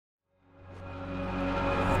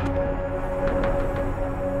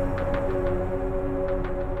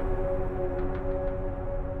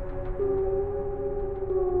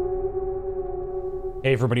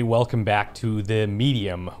Hey everybody, welcome back to The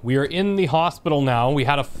Medium. We are in the hospital now. We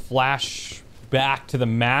had a flash back to the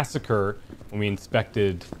massacre when we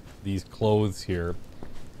inspected these clothes here.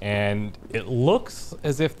 And it looks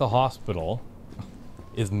as if the hospital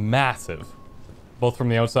is massive, both from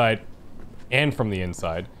the outside and from the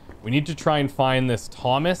inside. We need to try and find this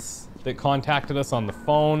Thomas that contacted us on the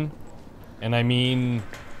phone. And I mean...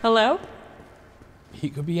 Hello? He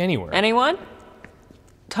could be anywhere. Anyone?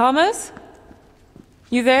 Thomas?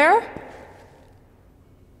 You there?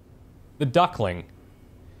 The duckling.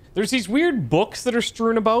 There's these weird books that are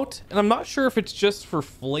strewn about, and I'm not sure if it's just for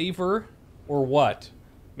flavor or what.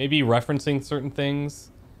 Maybe referencing certain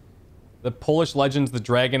things. The Polish Legends, The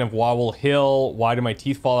Dragon of Wawel Hill, Why Do My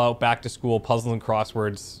Teeth Fall Out, Back to School, Puzzles and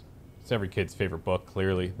Crosswords. It's every kid's favorite book,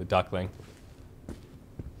 clearly, The Duckling.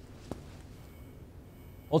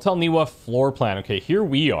 Hotel Niwa floor plan. Okay, here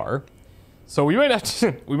we are. So we might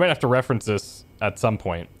have to reference this at some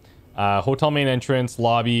point. Hotel main entrance,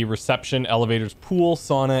 lobby, reception, elevators, pool,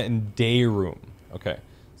 sauna, and day room. Okay,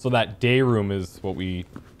 so that day room is what we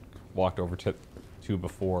walked over to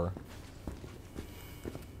before.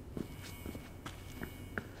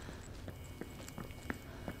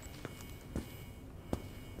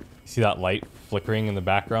 See that light flickering in the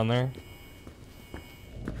background there?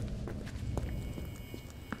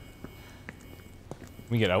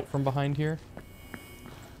 Can we get out from behind here?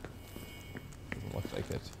 Doesn't look like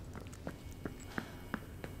it.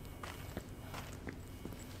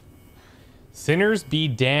 Sinners be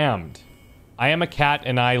damned. I am a cat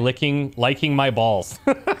and I liking my balls.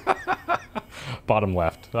 Bottom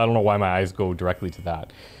left. I don't know why my eyes go directly to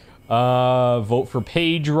that. Vote for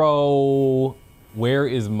Pedro. Where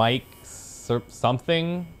is Mike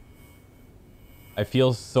something? I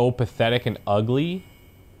feel so pathetic and ugly.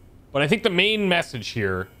 But I think the main message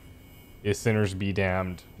here is sinners be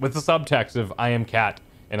damned. With the subtext of I am cat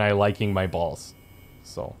and I liking my balls.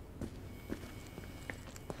 So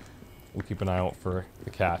we'll keep an eye out for the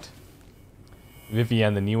cat.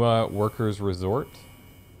 Vivienne, the Niwa Workers Resort.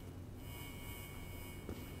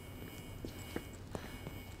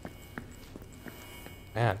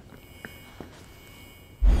 Man.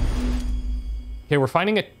 Okay, we're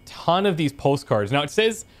finding a ton of these postcards. Now it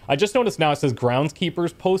says, I just noticed now it says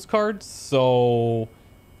groundskeeper's postcards, so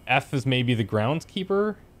F is maybe the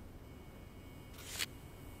groundskeeper.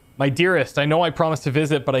 My dearest, I know I promised to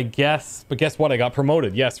visit, but guess what? I got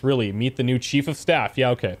promoted. Yes, really. Meet the new chief of staff. Yeah,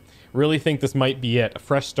 okay. Really think this might be it. A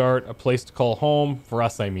fresh start, a place to call home. For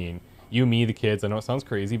us, I mean. You, me, the kids. I know it sounds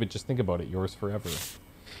crazy, but just think about it. Yours forever.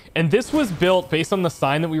 And this was built, based on the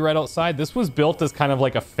sign that we read outside, this was built as kind of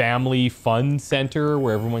like a family fun center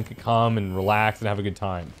where everyone could come and relax and have a good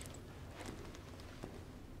time.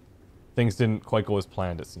 Things didn't quite go as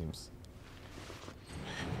planned, it seems.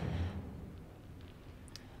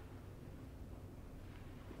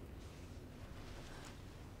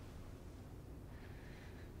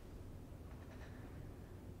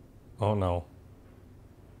 Oh no.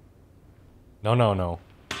 No, no, no.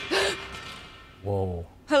 Whoa.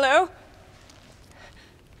 Hello?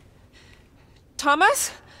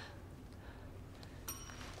 Thomas?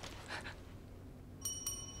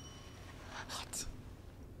 What?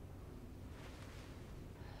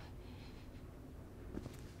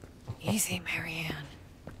 Easy, Marianne.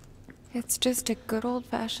 It's just a good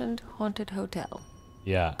old-fashioned haunted hotel.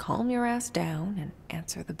 Yeah. Calm your ass down and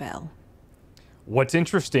answer the bell. What's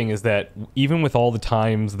interesting is that even with all the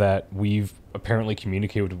times that we've apparently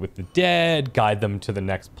communicated with the dead, guide them to the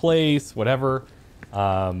next place, whatever,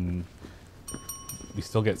 we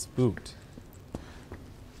still get spooked.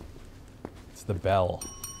 It's the bell.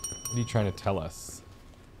 What are you trying to tell us?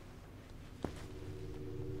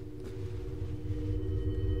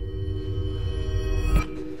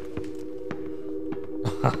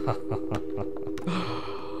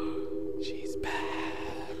 She's back.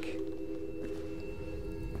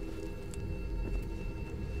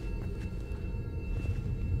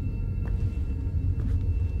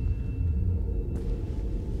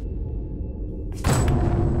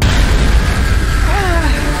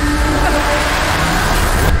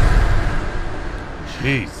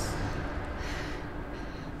 Jeez.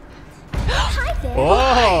 Hi there.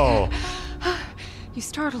 Oh! You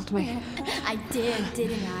startled me. I did,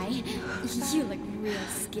 didn't I? You look real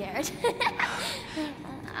scared.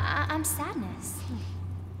 I'm Sadness.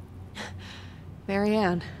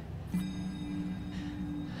 Marianne.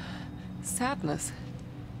 Sadness.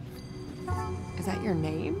 Is that your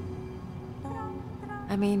name?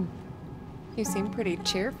 I mean, you seem pretty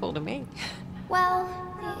cheerful to me. Well,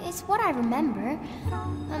 it's what I remember.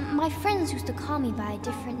 My friends used to call me by a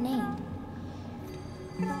different name.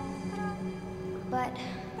 but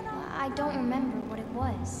I don't remember what it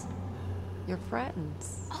was. Your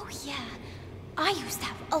friends. Oh yeah, I used to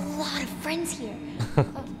have a lot of friends here.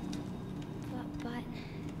 But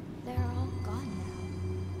they're all gone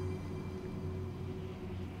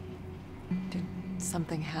now. Did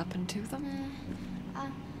something happen to them?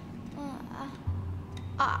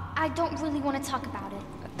 I don't really want to talk about it.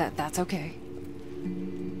 That's okay.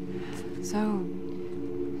 So,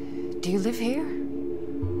 do you live here?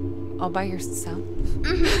 All by yourself?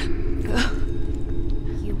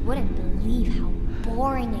 You wouldn't believe how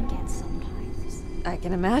boring it gets sometimes. I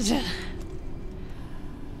can imagine.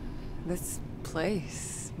 This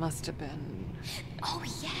place must have been... Oh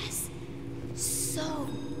yes, so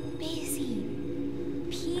busy.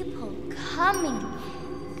 People coming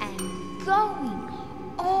and going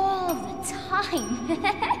all the time.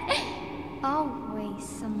 Always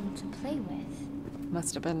someone to play with.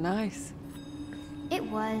 Must have been nice. It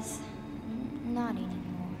was. Not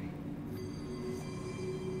anymore.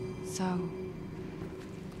 So...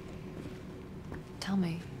 Tell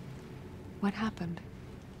me, what happened?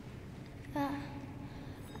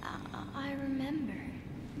 I remember.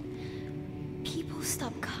 People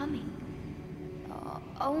stopped coming.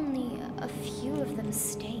 Only a few of them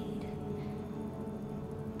stayed.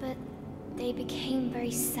 But they became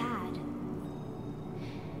very sad.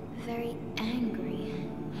 Very angry.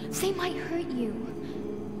 They might hurt you.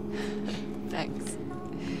 Thanks.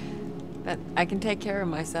 But I can take care of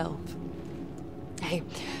myself. Hey,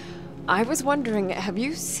 I was wondering, have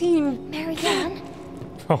you seen... Marianne?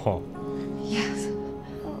 Oh. Yes.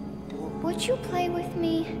 Would you play with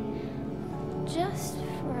me? Just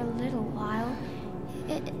for a little while.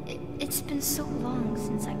 It's been so long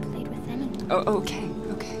since I played with anyone. Oh, okay.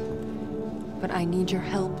 But I need your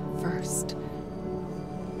help first.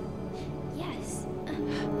 Yes.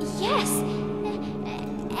 Yes!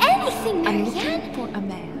 Anything, I'm Marianne! looking for a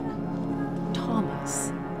man.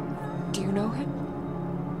 Thomas. Do you know him?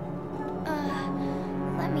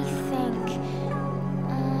 Let me think.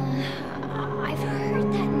 I've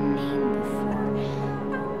heard that name before.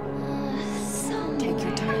 Somewhere. Take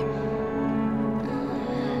your time.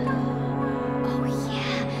 Oh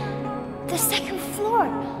yeah. The second floor.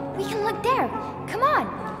 We can look there. Come on.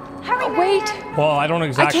 Hurry, Wait! Marianne. Well, I don't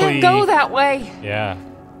exactly... I can't go that way! Yeah.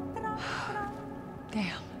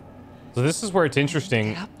 Damn. So this is where it's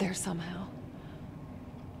interesting, Get up there somehow.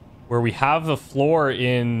 where we have the floor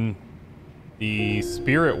in the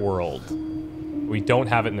spirit world. We don't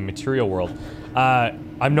have it in the material world.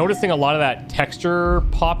 I'm noticing a lot of that texture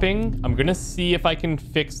popping. I'm gonna see if I can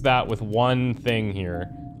fix that with one thing here.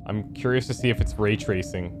 I'm curious to see if it's ray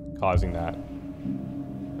tracing causing that.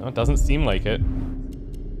 No, it doesn't seem like it.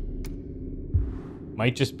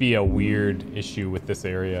 Might just be a weird issue with this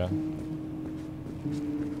area.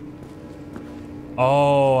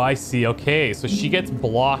 Oh, I see. Okay, so she gets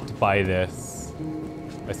blocked by this.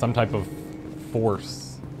 By some type of force.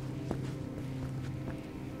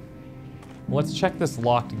 Let's check this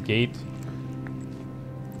locked gate.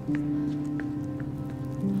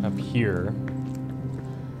 Up here.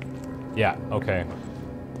 Yeah, okay.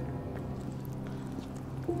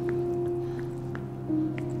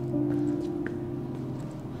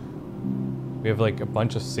 We have like a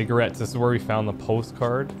bunch of cigarettes. This is where we found the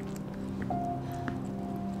postcard.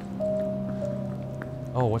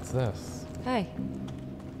 Oh, what's this? Hey.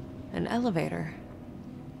 An elevator.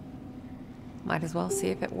 Might as well see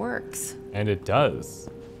if it works. And it does.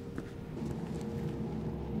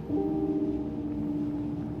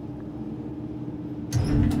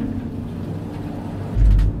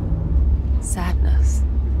 Sadness.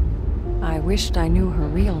 I wished I knew her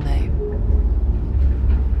real name.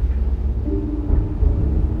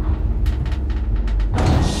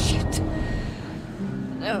 Shit.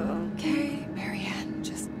 Okay, Marianne,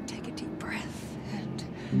 just take a deep breath and...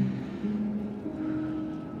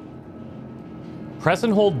 Press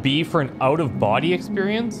and hold B for an out-of-body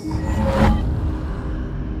experience?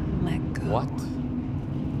 let go. What?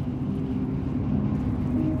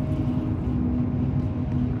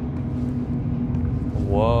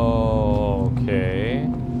 Whoa, okay.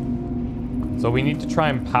 So we need to try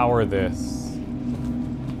and power this.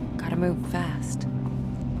 Gotta move fast.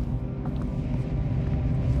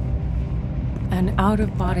 An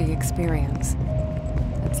out-of-body experience.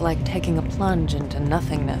 It's like taking a plunge into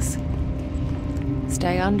nothingness.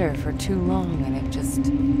 Stay under for too long and it just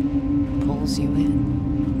pulls you in.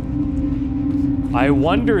 I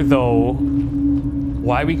wonder, though,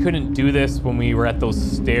 why we couldn't do this when we were at those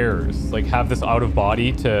stairs. Like, have this out of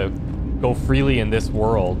body to go freely in this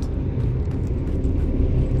world.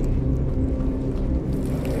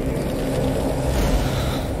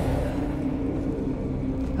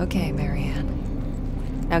 Okay,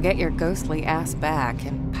 Marianne. Now get your ghostly ass back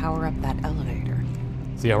and power up that elevator.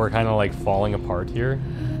 See how we're kind of like falling apart here?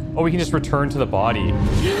 Oh, we can just return to the body.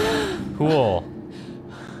 Cool.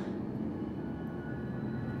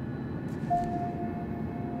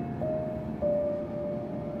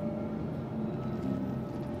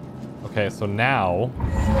 Okay, so now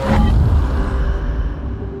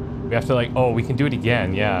we have to like, oh, we can do it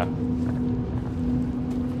again, yeah.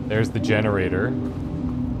 There's the generator.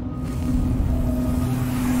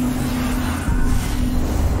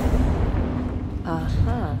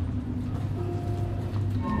 Uh-huh.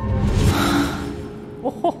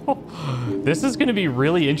 This is going to be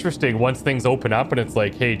really interesting once things open up and it's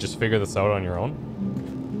like, hey, just figure this out on your own.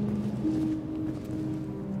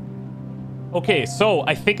 Okay, so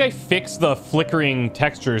I think I fixed the flickering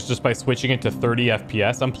textures just by switching it to 30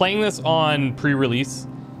 FPS. I'm playing this on pre-release,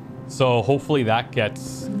 so hopefully that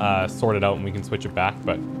gets sorted out and we can switch it back,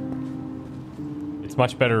 but it's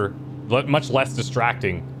much better, much less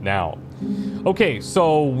distracting now. Okay,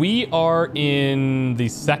 so we are in the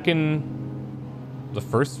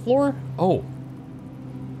first floor? Oh.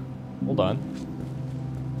 Hold on.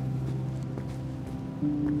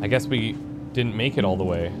 I guess we didn't make it all the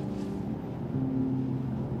way.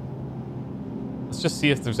 Let's just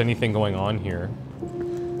see if there's anything going on here.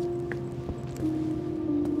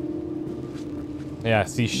 Yeah,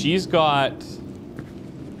 see, she's got...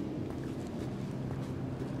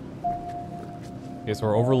 Okay, so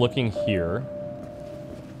we're overlooking here.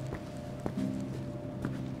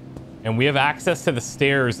 And we have access to the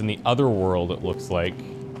stairs in the other world, it looks like.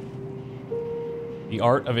 The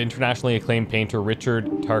art of internationally acclaimed painter Richard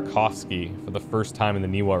Tarkovsky for the first time in the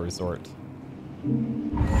Niwa Resort.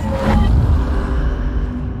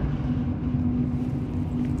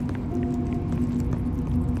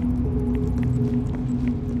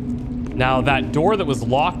 Now, that door that was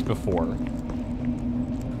locked before...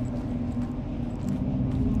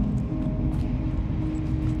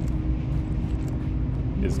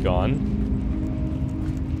 is gone.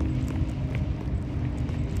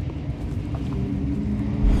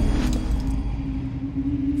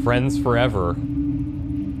 Friends forever.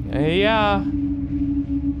 Yeah.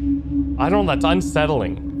 I don't know, that's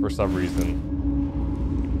unsettling for some reason.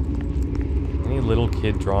 Any little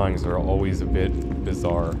kid drawings are always a bit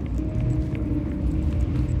bizarre.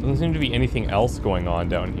 Doesn't seem to be anything else going on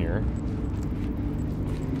down here.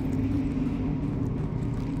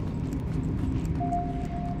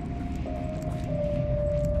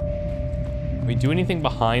 Can we do anything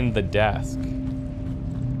behind the desk?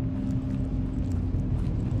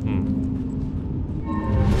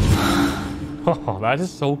 Oh, that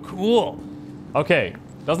is so cool. Okay,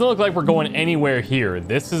 doesn't look like we're going anywhere here.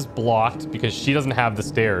 This is blocked because she doesn't have the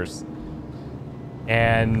stairs.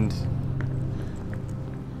 And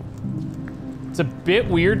it's a bit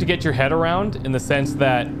weird to get your head around in the sense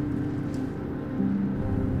that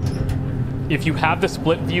if you have the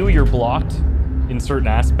split view, you're blocked in certain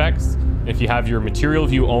aspects. If you have your material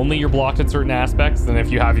view only, you're blocked in certain aspects. And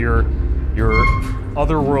if you have your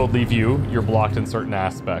otherworldly view, you're blocked in certain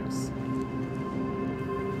aspects.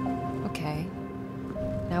 Okay.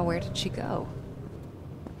 Now where did she go?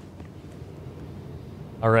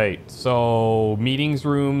 All right, so meetings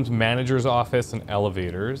rooms, manager's office, and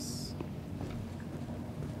elevators.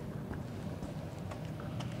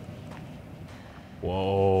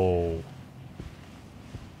 Whoa.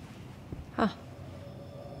 Huh.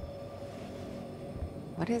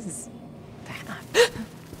 What is that?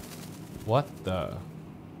 What the?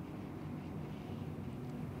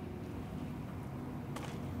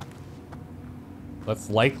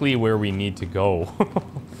 That's likely where we need to go.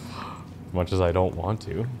 As much as I don't want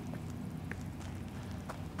to.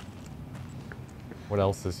 What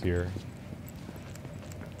else is here?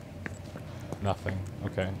 Nothing.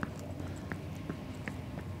 Okay.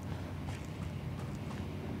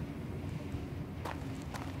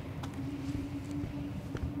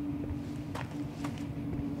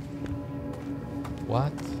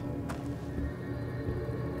 What?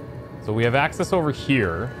 So we have access over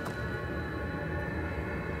here.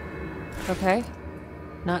 Okay.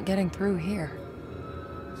 Not getting through here.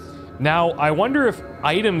 Now, I wonder if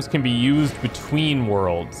items can be used between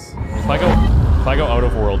worlds. If I go out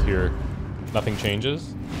of world here, nothing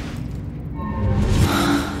changes.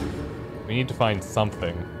 We need to find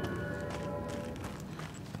something.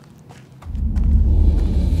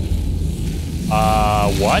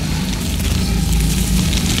 What?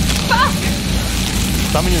 Fuck!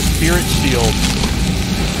 Summon your spirit shield.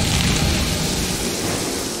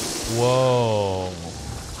 Whoa.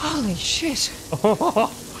 Holy shit. Cool.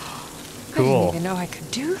 I didn't even know I could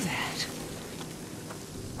do that.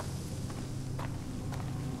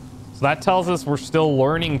 So that tells us we're still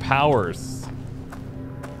learning powers.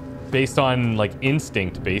 Based on, like,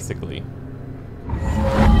 instinct, basically.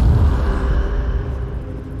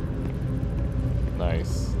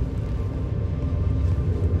 Nice.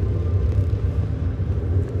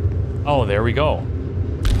 Oh, there we go.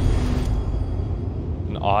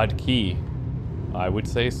 An odd key. I would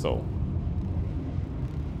say so.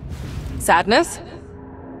 Sadness?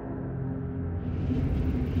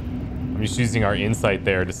 I'm just using our insight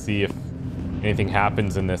there to see if anything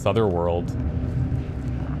happens in this other world.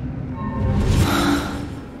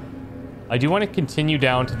 I do want to continue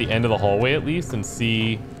down to the end of the hallway at least and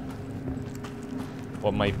see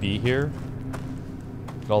what might be here.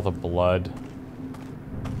 Look at all the blood.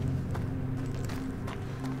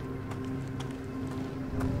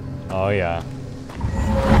 Oh, yeah.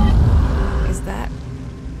 Is that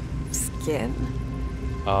skin?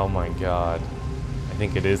 Oh my god. I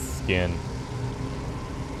think it is skin.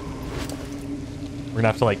 We're gonna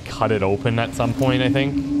have to, like, cut it open at some point, I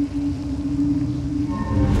think.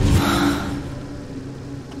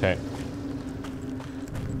 Okay.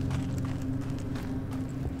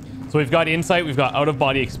 So we've got insight, we've got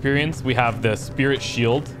out-of-body experience, we have the spirit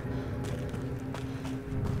shield.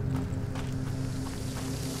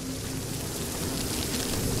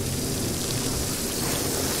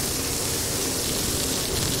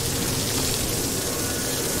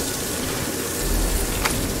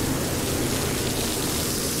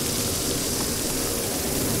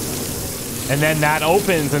 And then that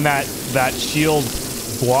opens and that shield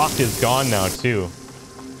block is gone now too.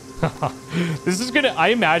 This is gonna, I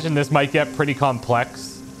imagine this might get pretty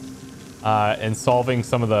complex. And solving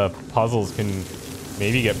some of the puzzles can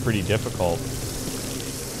maybe get pretty difficult.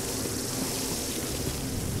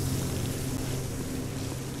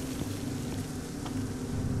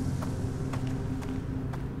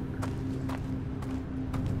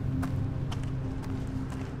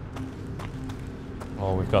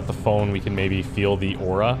 Oh, we've got the phone. We can maybe feel the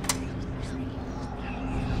aura.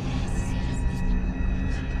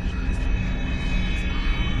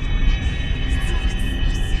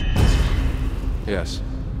 Yes.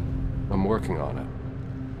 I'm working on it.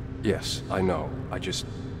 Yes, I know.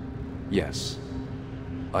 Yes.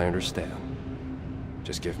 I understand.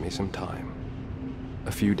 Just give me some time.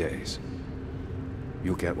 A few days.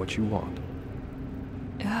 You'll get what you want.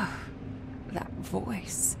 Ugh, that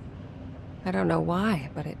voice. I don't know why,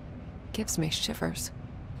 but it gives me shivers.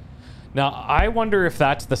 Now, I wonder if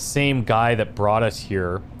that's the same guy that brought us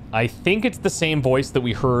here. I think it's the same voice that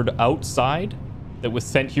we heard outside that was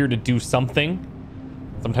sent here to do something.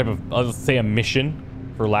 Some type of, let's say, a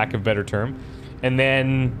mission, for lack of a better term. And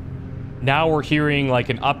then now we're hearing like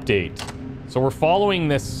an update. So we're following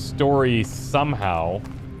this story somehow,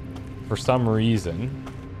 for some reason.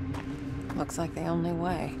 Looks like the only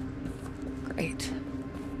way. Great.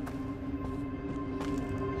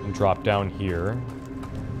 And drop down here.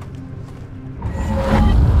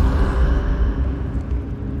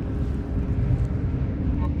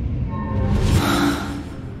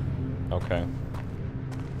 Okay.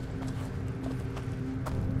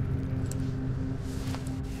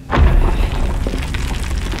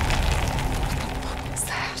 What is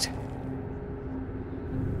that?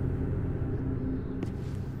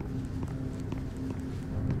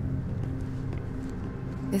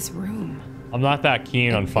 This room. I'm not that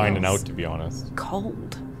keen on finding feels out, to be honest.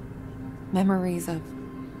 Cold. Memories of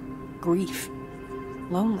grief,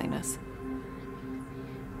 loneliness.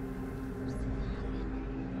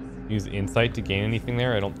 Use insight to gain anything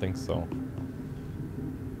there? I don't think so.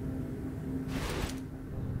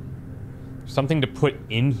 There's something to put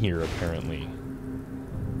in here, apparently.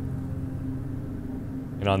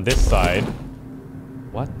 And on this side...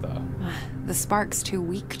 What the? The spark's too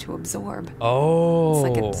weak to absorb. Oh!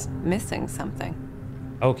 It's like it's missing something.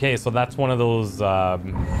 Okay, so that's one of those,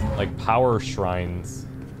 like, power shrines.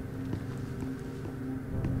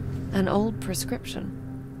 An old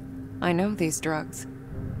prescription. I know these drugs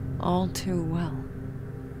all too well.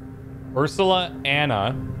 Ursula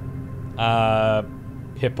Anna,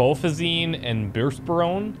 hypofazine and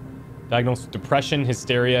bursperone, diagnosed with depression,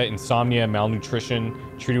 hysteria, insomnia, malnutrition,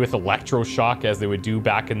 treated with electroshock as they would do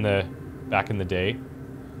back in the day.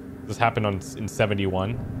 This happened in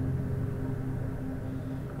 71.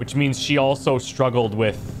 Which means she also struggled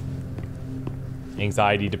with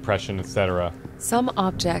anxiety, depression, etc. Some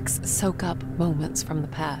objects soak up moments from the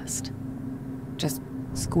past. Just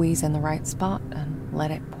squeeze in the right spot and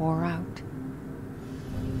let it pour out.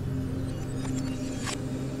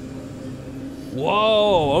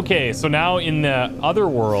 Whoa, okay, so now in the other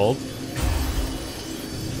world,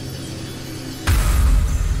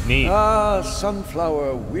 Neat. Ah,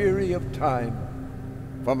 sunflower weary of time.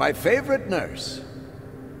 For my favorite nurse.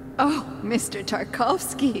 Oh, Mr.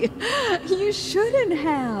 Tarkovsky, you shouldn't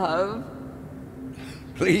have.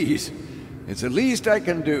 Please, it's the least I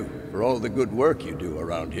can do for all the good work you do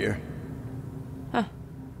around here. Huh.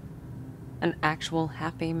 An actual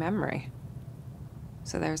happy memory.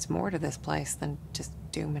 So there's more to this place than just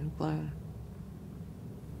doom and gloom.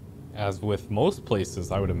 As with most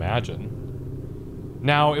places, I would imagine.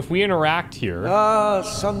 Now, if we interact here... Ah,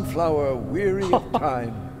 sunflower weary of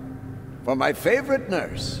time. For my favorite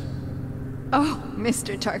nurse. Oh,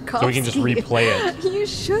 Mr. Tarkovsky. So we can just replay it. You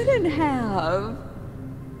shouldn't have.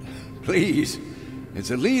 Please, it's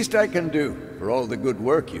the least I can do for all the good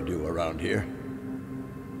work you do around here.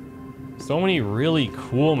 So many really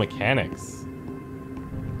cool mechanics.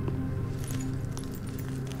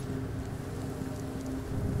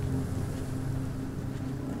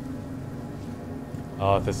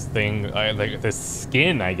 Oh, this thing, like this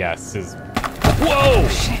skin, I guess, is... Whoa!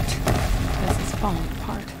 Shit. This is falling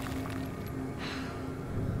apart.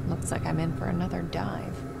 Looks like I'm in for another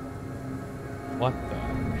dive. What the...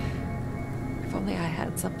 If only I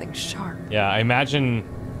had something sharp. Yeah, I imagine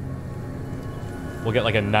we'll get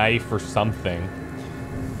like a knife or something.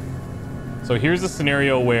 So here's a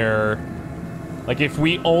scenario where, like, if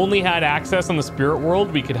we only had access on the spirit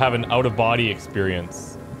world, we could have an out-of-body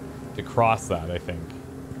experience to cross that, I think.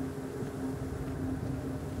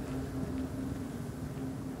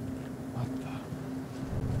 What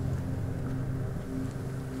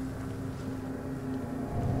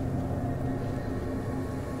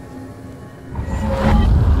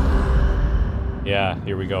the... Yeah,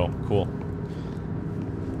 here we go. Cool.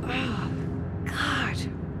 Oh, God.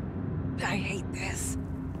 I hate this.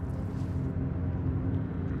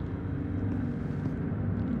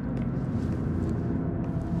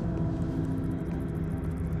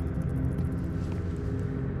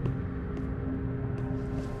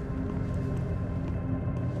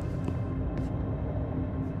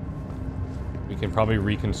 We can probably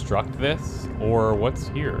reconstruct this, or what's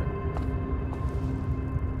here?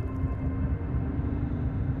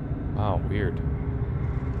 Wow, weird.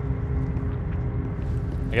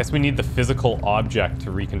 I guess we need the physical object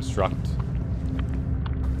to reconstruct.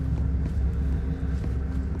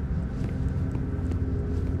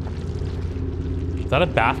 Is that a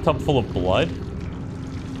bathtub full of blood?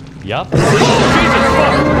 Yup.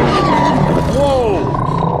 Whoa!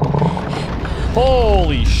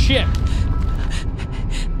 Holy shit!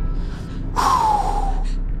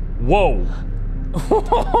 Whoa!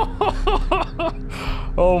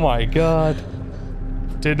 Oh my god.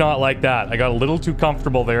 Did not like that. I got a little too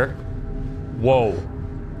comfortable there. Whoa.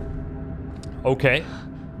 Okay.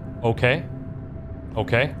 Okay.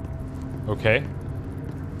 Okay. Okay.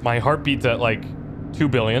 My heartbeat's at like 2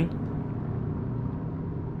 billion.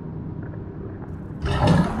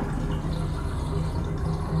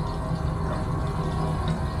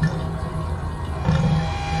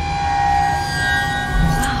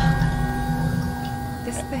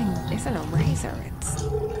 This thing isn't a razor, it's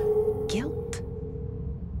guilt,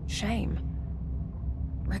 shame,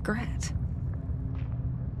 regret.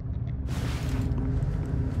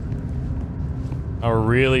 Oh, we're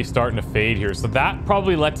really starting to fade here. So that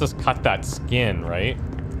probably lets us cut that skin, right?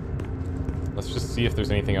 Let's just see if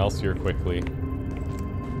there's anything else here quickly.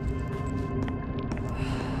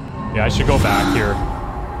 Yeah, I should go back here.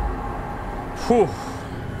 Whew.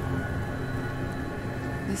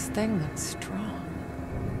 This thing looks strong.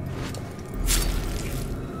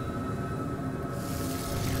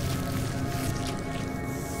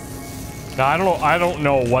 Now, I don't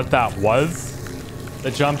know what that was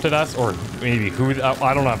that jumped at us, or maybe who.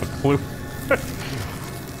 I don't have a clue.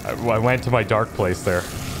 I went to my dark place there.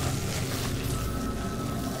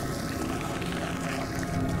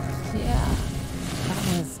 Yeah, that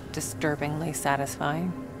was disturbingly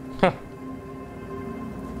satisfying.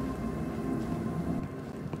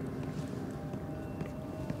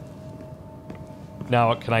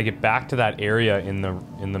 Now, can I get back to that area in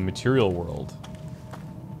the material world?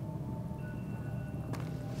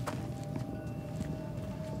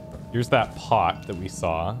 Here's that pot that we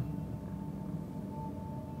saw.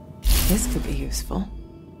 This could be useful.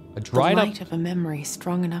 A dried the up... light of a memory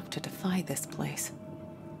strong enough to defy this place.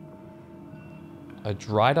 A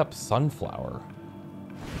dried up sunflower.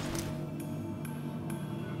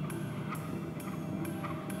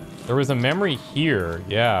 There was a memory here.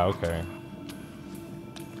 Yeah, okay.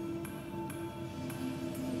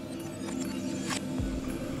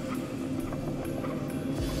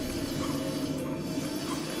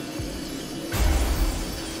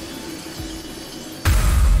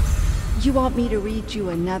 You want me to read you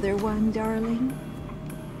another one, darling?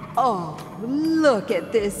 Oh, look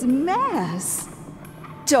at this mess.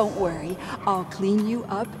 Don't worry, I'll clean you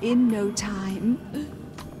up in no time.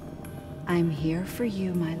 I'm here for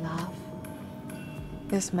you, my love.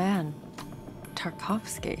 This man,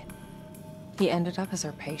 Tarkovsky, he ended up as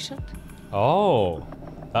her patient? Oh.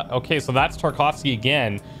 Okay, so that's Tarkovsky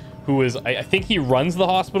again, who is... I think he runs the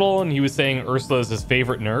hospital, and he was saying Ursula is his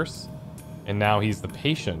favorite nurse. And now he's the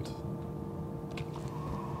patient.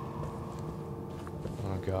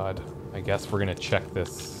 Oh, God. I guess we're going to check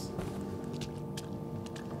this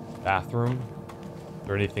bathroom. Is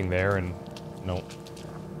there anything there? And nope.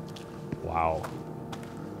 Wow.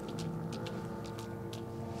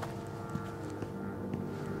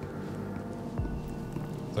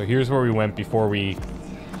 So here's where we went before we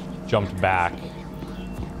jumped back.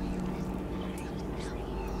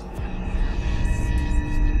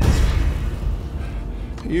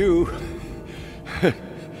 You...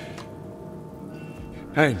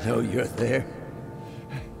 I know you're there.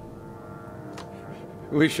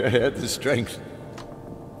 Wish I had the strength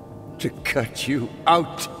to cut you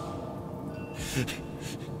out.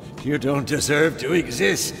 You don't deserve to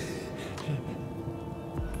exist.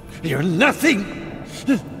 You're nothing!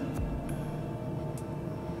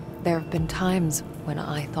 There have been times when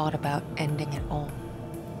I thought about ending it all.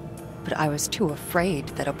 But I was too afraid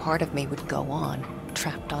that a part of me would go on,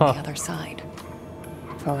 trapped on the other side.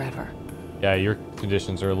 Forever. Yeah, your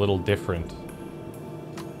conditions are a little different.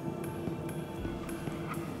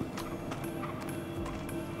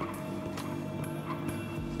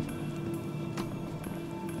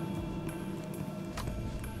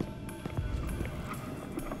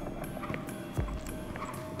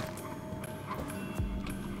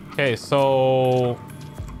 Okay, so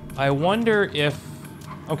I wonder if...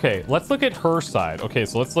 Okay, let's look at her side. Okay,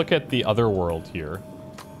 so let's look at the other world here.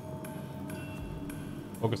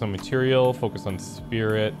 Focus on material, focus on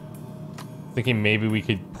spirit. Thinking maybe we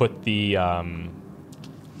could put the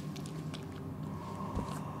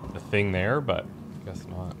thing there, but I guess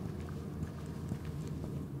not.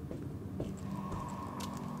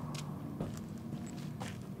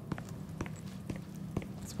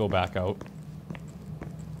 Let's go back out.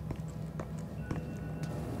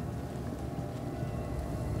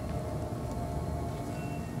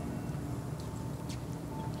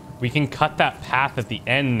 We can cut that path at the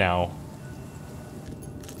end now.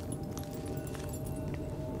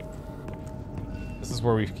 This is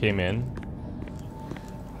where we came in.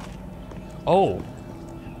 Oh,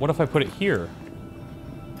 what if I put it here?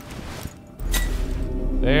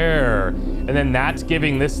 There. And then that's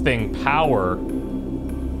giving this thing power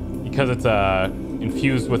because it's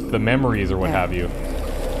infused with the memories or what have you.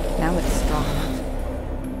 Now it's strong enough.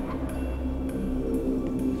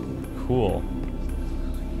 Cool.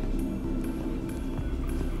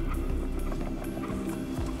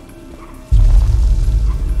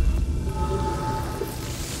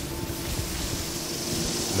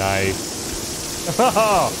 Nice.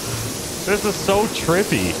 Oh, this is so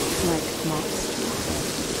trippy. Like moss.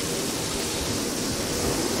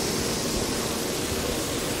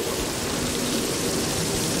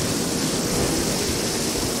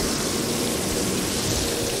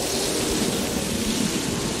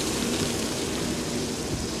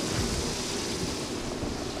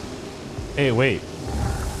 Hey, wait.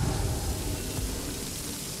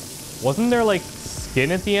 Wasn't there like skin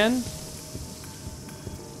at the end?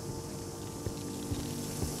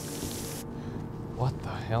 What the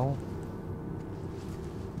hell?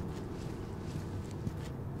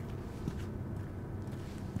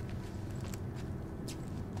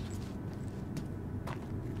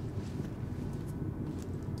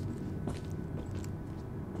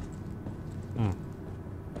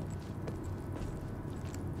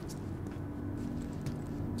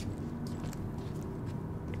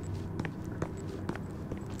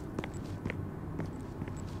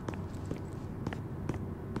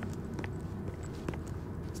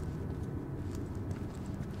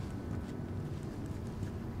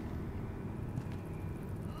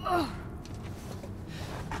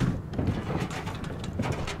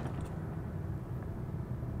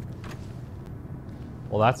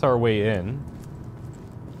 Well, that's our way in.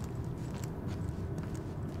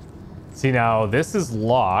 See, now this is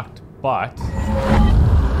locked, but...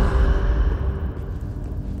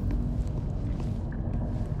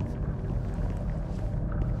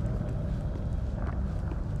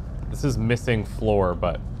 This is missing floor,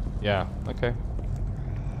 but yeah, okay.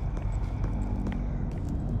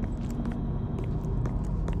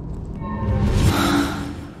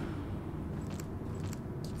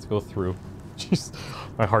 Let's go through. Jeez,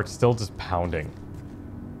 my heart's still just pounding.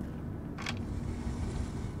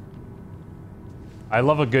 I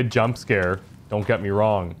love a good jump scare. Don't get me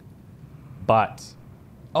wrong. But...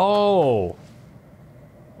 Oh!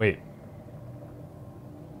 Wait.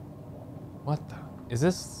 What the... Is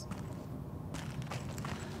this...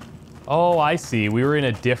 Oh, I see. We were in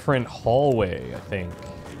a different hallway, I think.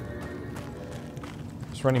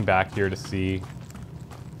 Just running back here to see.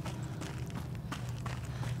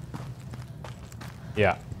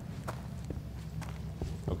 Yeah.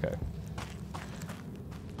 Okay.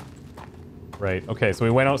 Right. Okay, so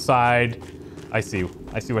we went outside. I see.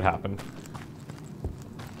 I see what happened.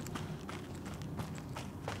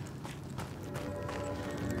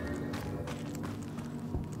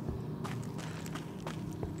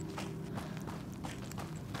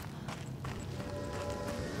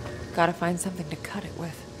 Gotta find something to cut it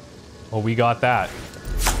with. Well, we got that.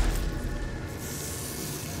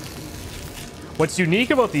 What's unique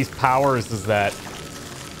about these powers is that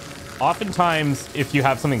oftentimes, if you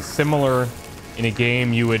have something similar in a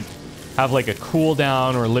game, you would have like a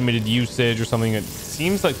cooldown or limited usage or something. It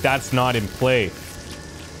seems like that's not in play.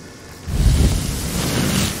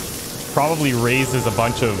 Probably raises a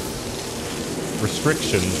bunch of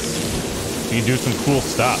restrictions. You can do some cool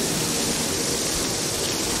stuff.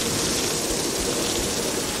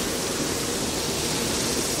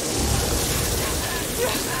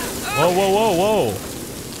 Whoa, whoa, whoa, whoa.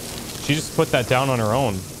 She just put that down on her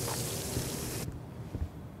own.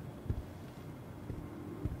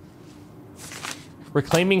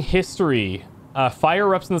 Reclaiming history. Fire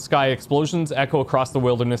erupts in the sky, explosions echo across the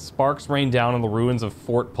wilderness, sparks rain down on the ruins of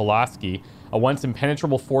Fort Pulaski, a once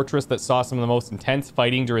impenetrable fortress that saw some of the most intense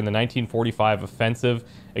fighting during the 1945 offensive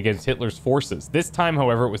against Hitler's forces. This time,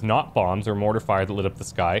 however, it was not bombs or mortar fire that lit up the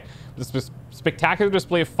sky, but a spectacular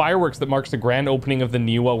display of fireworks that marks the grand opening of the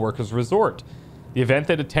Niwa Workers' Resort. The event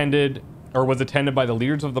that was attended by the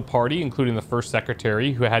leaders of the party, including the first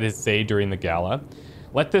secretary, who had his say during the gala.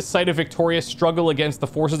 Let this site of victorious struggle against the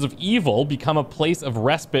forces of evil become a place of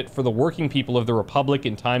respite for the working people of the Republic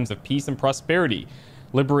in times of peace and prosperity.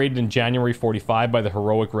 Liberated in January 45 by the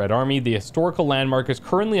heroic Red Army, the historical landmark is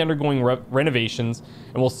currently undergoing renovations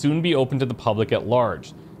and will soon be open to the public at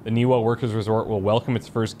large. The Niwa Workers' Resort will welcome its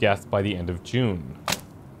first guests by the end of June.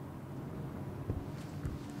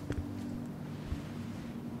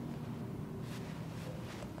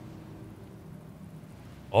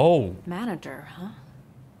 Oh. Manager, huh?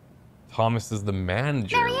 Thomas is the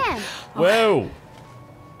manager. Marianne! Whoa!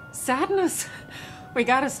 Sadness. We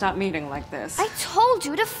gotta stop meeting like this. I told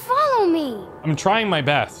you to follow me! I'm trying my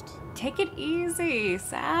best. Take it easy,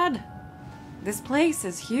 Sad. This place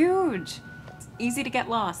is huge. It's easy to get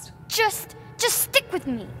lost. Just stick with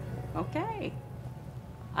me. Okay.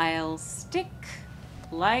 I'll stick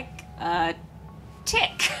like a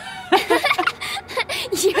tick.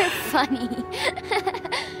 You're funny.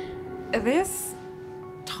 This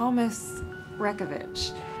Thomas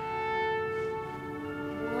Rekovich.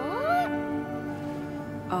 What?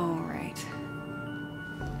 Oh, right.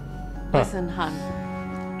 Listen, hun.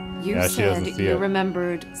 You Yeah, she doesn't said see you it.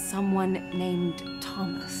 remembered someone named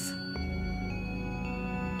Thomas.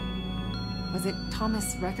 Was it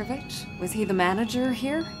Thomas Rekovich? Was he the manager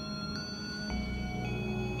here?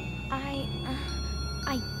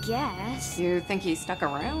 I guess. You think he stuck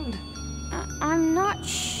around? I'm not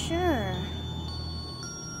sure.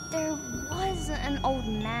 There was an old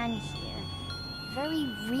man here. Very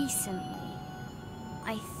recently.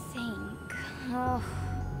 I think. Oh.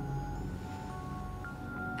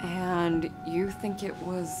 And you think it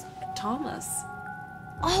was Thomas?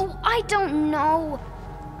 Oh, I don't know.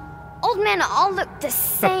 Old men all look the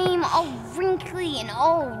same, all wrinkly and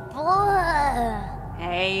old. Blah.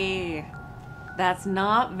 Hey, that's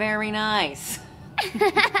not very nice.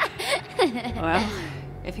 Well,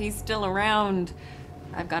 if he's still around,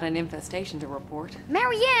 I've got an infestation to report.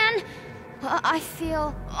 Marianne! I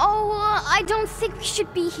feel... I don't think we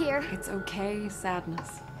should be here. It's okay,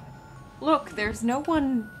 Sadness. Look, there's no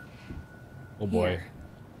one... Oh boy. Here.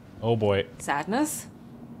 Oh boy. Sadness?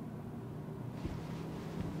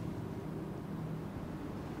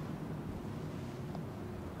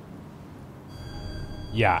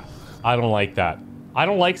 Yeah, I don't like that. I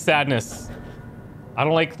don't like sadness. I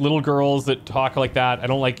don't like little girls that talk like that. I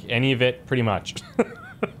don't like any of it, pretty much.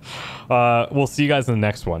 We'll see you guys in the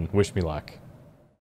next one. Wish me luck.